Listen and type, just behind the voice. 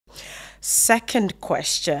Second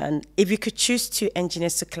question, if you could choose two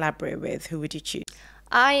engineers to collaborate with, who would you choose?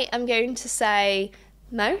 I am going to say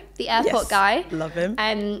Mo, the airport guy. Love him.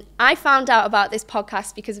 I found out about this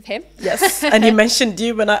podcast because of him. Yes, and he mentioned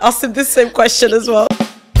you when I asked him the same question as well.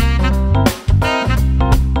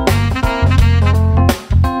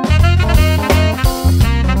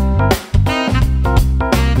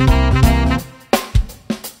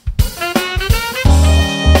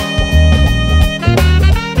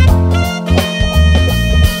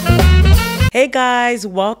 Hey guys,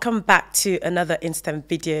 welcome back to another inSTEM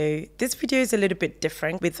video. This video is a little bit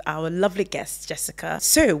different with our lovely guest, Jessica.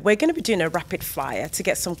 So we're going to be doing a rapid fire to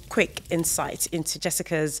get some quick insight into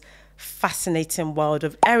Jessica's fascinating world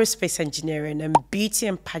of aerospace engineering and beauty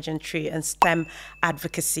and pageantry and STEM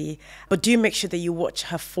advocacy. But do make sure that you watch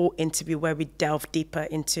her full interview where we delve deeper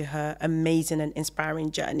into her amazing and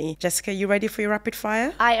inspiring journey. Jessica, you ready for your rapid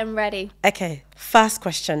fire? I am ready. Okay, first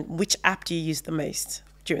question, which app do you use the most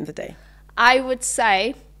during the day? I would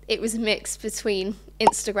say it was mixed between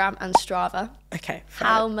Instagram and Strava. Okay.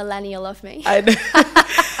 How millennial of me. I know.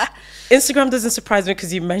 Instagram doesn't surprise me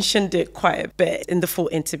because you mentioned it quite a bit in the full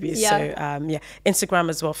interview. Yeah. So Instagram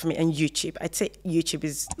as well for me, and YouTube. I'd say YouTube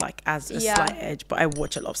is like as a slight edge, but I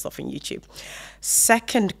watch a lot of stuff on YouTube.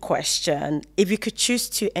 Second question, if you could choose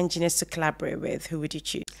two engineers to collaborate with, who would you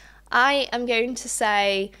choose? I am going to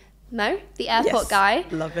say Mo, the airport guy.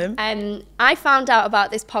 Love him. I found out about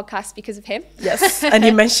this podcast because of him. Yes, and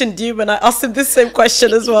he mentioned you when I asked him the same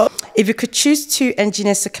question as well. If you could choose two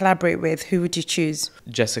engineers to collaborate with, who would you choose?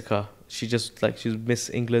 Jessica. She's Miss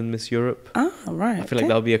England, Miss Europe. Oh, right. I feel like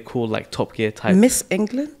that would be a cool Top Gear type. Miss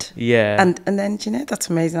England? Yeah. And an engineer? That's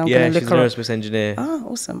amazing. I'm yeah, gonna look she's an aerospace engineer. Oh,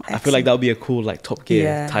 awesome. Excellent. I feel like that would be a cool Top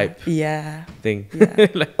Gear type thing. Yeah.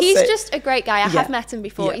 He's just a great guy. I have met him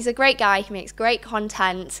before. Yeah. He's a great guy. He makes great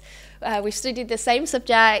content. We've studied the same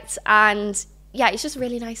subject, and yeah, he's just a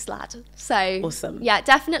really nice lad. So awesome. Yeah,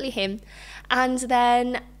 definitely him. And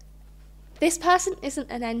then this person isn't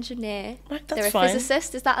an engineer. Right, They're a fine.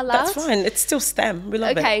 physicist. Is that allowed? That's fine. It's still STEM. We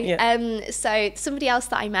love it. Okay. Yeah. So somebody else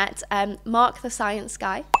that I met, Mark, the science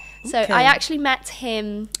guy. So I actually met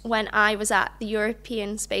him when I was at the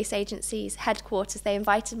European Space Agency's headquarters. They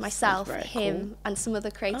invited myself, him, and some other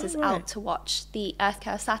creators out to watch the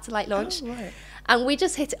EarthCare satellite launch. And we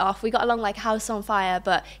just hit it off. We got along like a house on fire,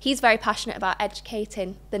 but he's very passionate about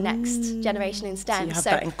educating the next generation in STEM. So you have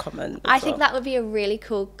that in common. I think that would be a really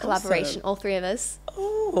cool collaboration, all three of us.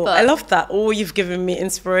 Oh, I love that. Oh, you've given me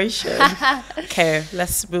inspiration. Okay,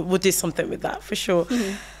 we'll do something with that for sure.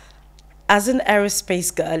 As an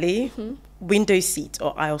aerospace girly, window seat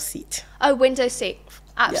or aisle seat? Oh, window seat.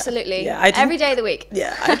 Absolutely. Yeah, every day of the week.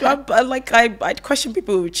 Yeah, I'd question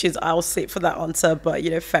people who would choose aisle seat for that answer, but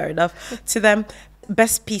fair enough. To them,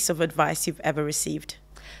 best piece of advice you've ever received?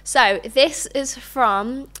 So this is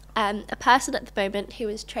from a person at the moment who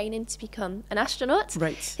is training to become an astronaut.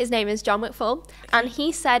 Right. His name is John McFall, and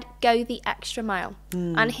he said, go the extra mile.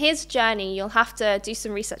 And his journey, you'll have to do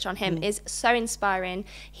some research on him, is so inspiring.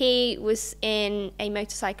 He was in a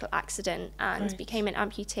motorcycle accident and became an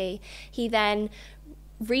amputee. He then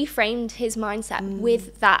reframed his mindset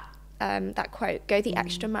with that quote, go the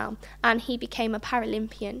extra mile, and he became a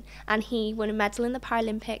Paralympian, and he won a medal in the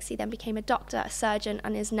Paralympics. He then became a doctor, a surgeon,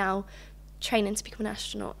 and is now training to become an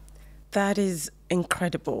astronaut. That is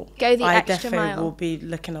incredible. Go the I extra definitely mile. will be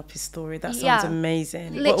looking up his story. That sounds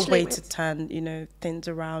amazing. Literally. What a way to turn, things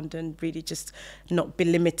around and really just not be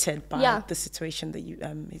limited by the situation that you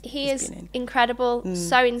he is incredible,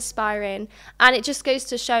 so inspiring, and it just goes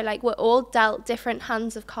to show like we're all dealt different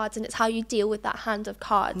hands of cards, and it's how you deal with that hand of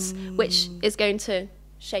cards which is going to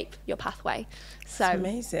shape your pathway. So that's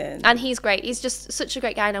amazing. And he's great. He's just such a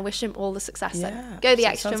great guy, and I wish him all the success. Yeah, go the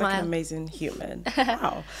extra sounds mile. like an amazing human.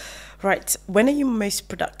 Wow. Right. When are you most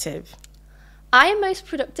productive? I am most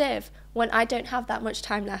productive when I don't have that much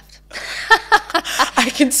time left.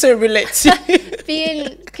 I can so relate to you.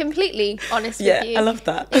 Being completely honest with you. Yeah, I love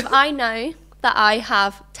that. If I know that I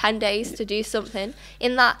have 10 days to do something,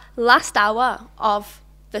 in that last hour of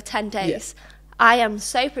the 10 days, I am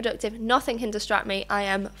so productive. Nothing can distract me. I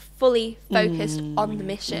am fully focused on the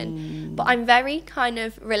mission. But I'm very kind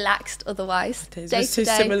of relaxed otherwise. We're so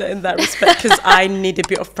similar in that respect because I need a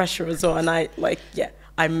bit of pressure as well. And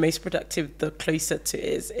I'm most productive the closer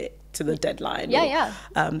to the deadline.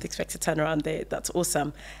 The expected turnaround date. That's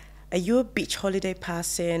awesome. Are you a beach holiday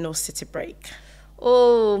person or city break?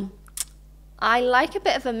 Oh, I like a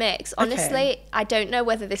bit of a mix. Honestly, I don't know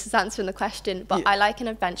whether this is answering the question, but I like an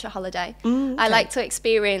adventure holiday. I like to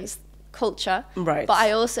experience culture, right, but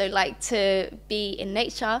I also like to be in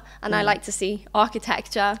nature, and I like to see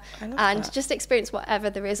architecture and just experience whatever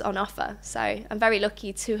there is on offer. So I'm very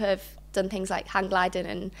lucky to have done things like hang gliding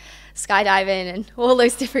and skydiving and all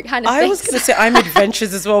those different kind of things. I was going to say I'm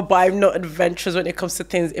adventurous as well, but I'm not adventurous when it comes to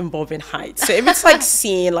things involving heights. So if it's like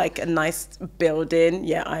seeing like a nice building,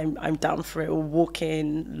 yeah, I'm down for it. Or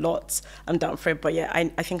walking lots, I'm down for it. But yeah,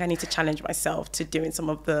 I think I need to challenge myself to doing some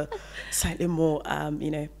of the slightly more,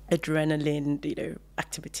 you know, adrenaline, you know,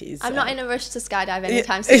 activities. I'm not in a rush to skydive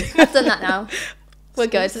anytime soon. I've done that now. We're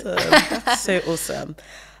good. Awesome. That's so awesome.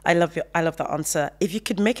 I love that answer. If you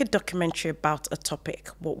could make a documentary about a topic,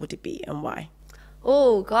 what would it be and why?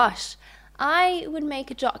 Oh gosh, I would make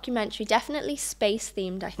a documentary, definitely space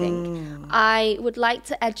themed, I think. I would like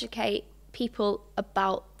to educate people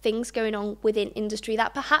about things going on within industry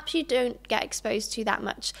that perhaps you don't get exposed to that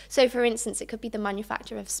much. So for instance, it could be the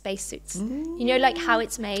manufacture of spacesuits. You know, like how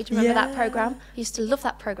it's made. Remember that program? I used to love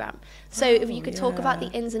that program. So if you could talk about the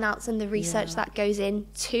ins and outs and the research that goes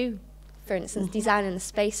into, for instance, designing a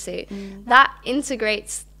spacesuit, that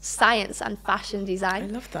integrates science and fashion design. I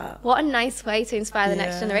love that. What a nice way to inspire the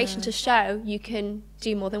next generation, to show you can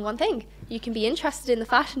do more than one thing. You can be interested in the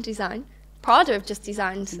fashion design. Prada have just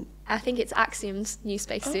designed, I think it's Axiom's new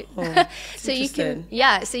spacesuit. So you can,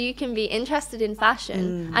 so you can be interested in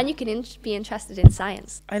fashion and you can be interested in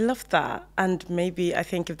science. I love that. And maybe I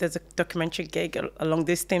think if there's a documentary gig along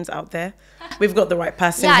these themes out there, we've got the right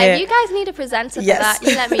person here. Yeah, if you guys need a presenter for that,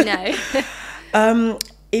 you let me know.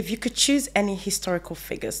 If you could choose any historical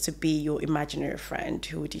figures to be your imaginary friend,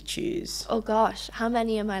 who would you choose? Oh gosh, how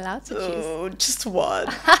many am I allowed to choose? Oh, just one.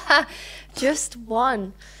 Just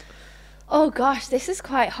one. Oh gosh, this is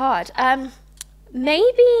quite hard.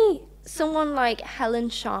 Maybe someone like Helen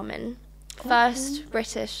Sharman, first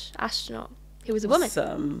British astronaut who was a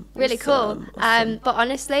woman. Really cool. But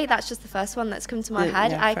honestly, that's just the first one that's come to my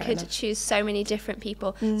head. I could choose so many different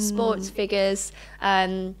people, sports figures,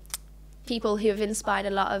 people who have inspired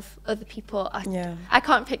a lot of other people. I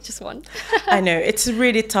can't pick just one. I know, it's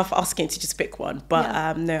really tough asking to just pick one,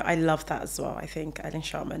 but no, I love that as well. I think Ellen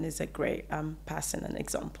Sharman is a great person and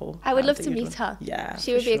example. I would love to meet her. Yeah,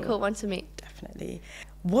 she would be a cool one to meet. Definitely.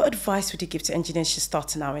 What advice would you give to engineers just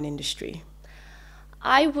starting out in industry?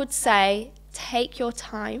 I would say take your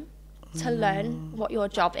time to learn what your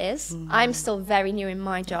job is. I'm still very new in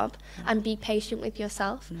my job, and be patient with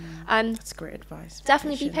yourself. That's great advice.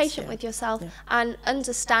 Definitely be patient with yourself and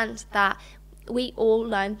understand that we all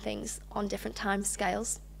learn things on different time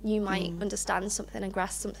scales. You might understand something and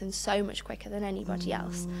grasp something so much quicker than anybody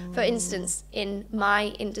else. For instance, in my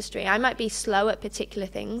industry, I might be slow at particular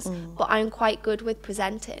things, but I'm quite good with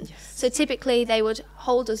presenting. So typically they would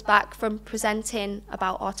hold us back from presenting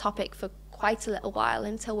about our topic for quite a little while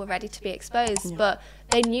until we're ready to be exposed, but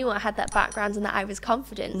they knew I had that background and that I was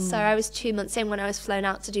confident. So I was 2 months in when I was flown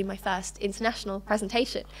out to do my first international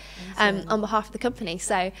presentation on behalf of the company.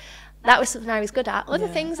 So that was something I was good at. Other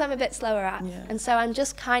things I'm a bit slower at. And so I'm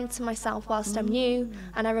just kind to myself whilst I'm new,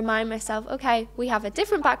 and I remind myself, okay, we have a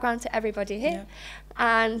different background to everybody here,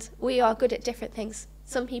 and we are good at different things.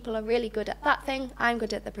 Some people are really good at that thing. I'm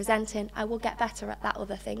good at the presenting. I will get better at that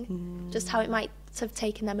other thing. Just how it might have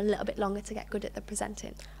taken them a little bit longer to get good at the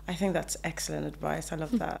presenting. I think that's excellent advice. I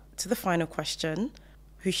love that. To the final question,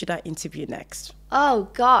 who should I interview next? Oh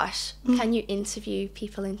gosh, can you interview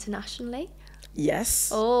people internationally?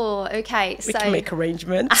 Yes. Oh, okay. We can make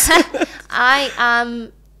arrangements. I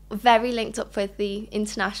am very linked up with the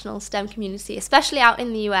international STEM community, especially out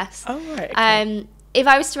in the US. Oh, right. Okay. If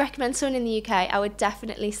I was to recommend someone in the UK, I would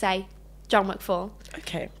definitely say John McFall.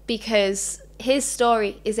 Okay. Because his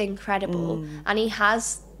story is incredible, and he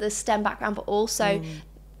has the STEM background, but also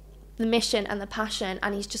the mission and the passion,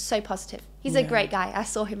 and he's just so positive. He's a great guy. I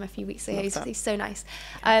saw him a few weeks ago. He's so nice.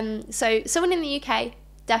 So someone in the UK,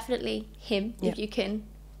 definitely him, if you can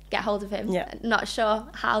get hold of him. Not sure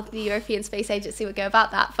how the European Space Agency would go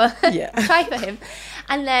about that, but try for him.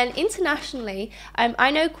 And then internationally,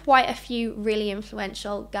 I know quite a few really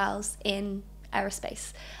influential girls in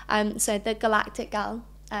aerospace. So the Galactic girl,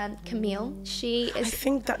 Camille, she is... I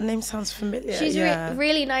think that name sounds familiar. She's a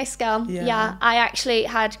really nice girl. Yeah, I actually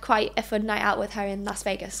had quite a fun night out with her in Las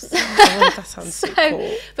Vegas. Oh, that sounds so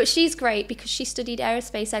cool. But she's great because she studied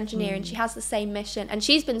aerospace engineering. She has the same mission, and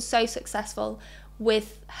she's been so successful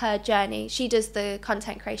with her journey. She does the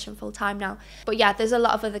content creation full time now. But yeah, there's a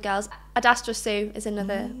lot of other girls. Adastra Sue is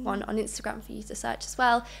another one on Instagram for you to search as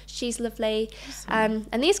well. She's lovely. And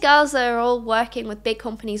these girls are all working with big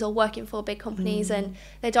companies or working for big companies, and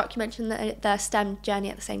they're documenting their STEM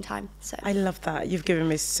journey at the same time. So I love that. You've given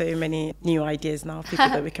me so many new ideas now, people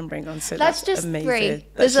that we can bring on. So that's just amazing. 3.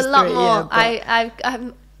 There's a lot more.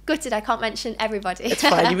 I'm gutted I can't mention everybody. It's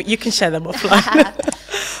fine. You can share them offline.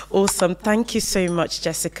 Awesome. Thank you so much,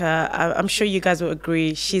 Jessica. I'm sure you guys will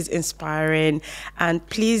agree. She's inspiring. And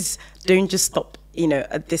please don't just stop,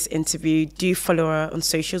 at this interview. Do follow her on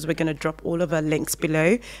socials. We're going to drop all of her links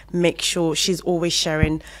below. Make sure she's always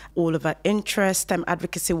sharing all of her interests, STEM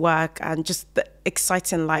advocacy work, and just the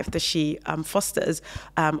exciting life that she fosters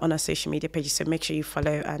on her social media pages. So make sure you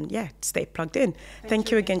follow and stay plugged in.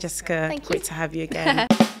 Thank you again, Jessica. Thank you. Great to have you again.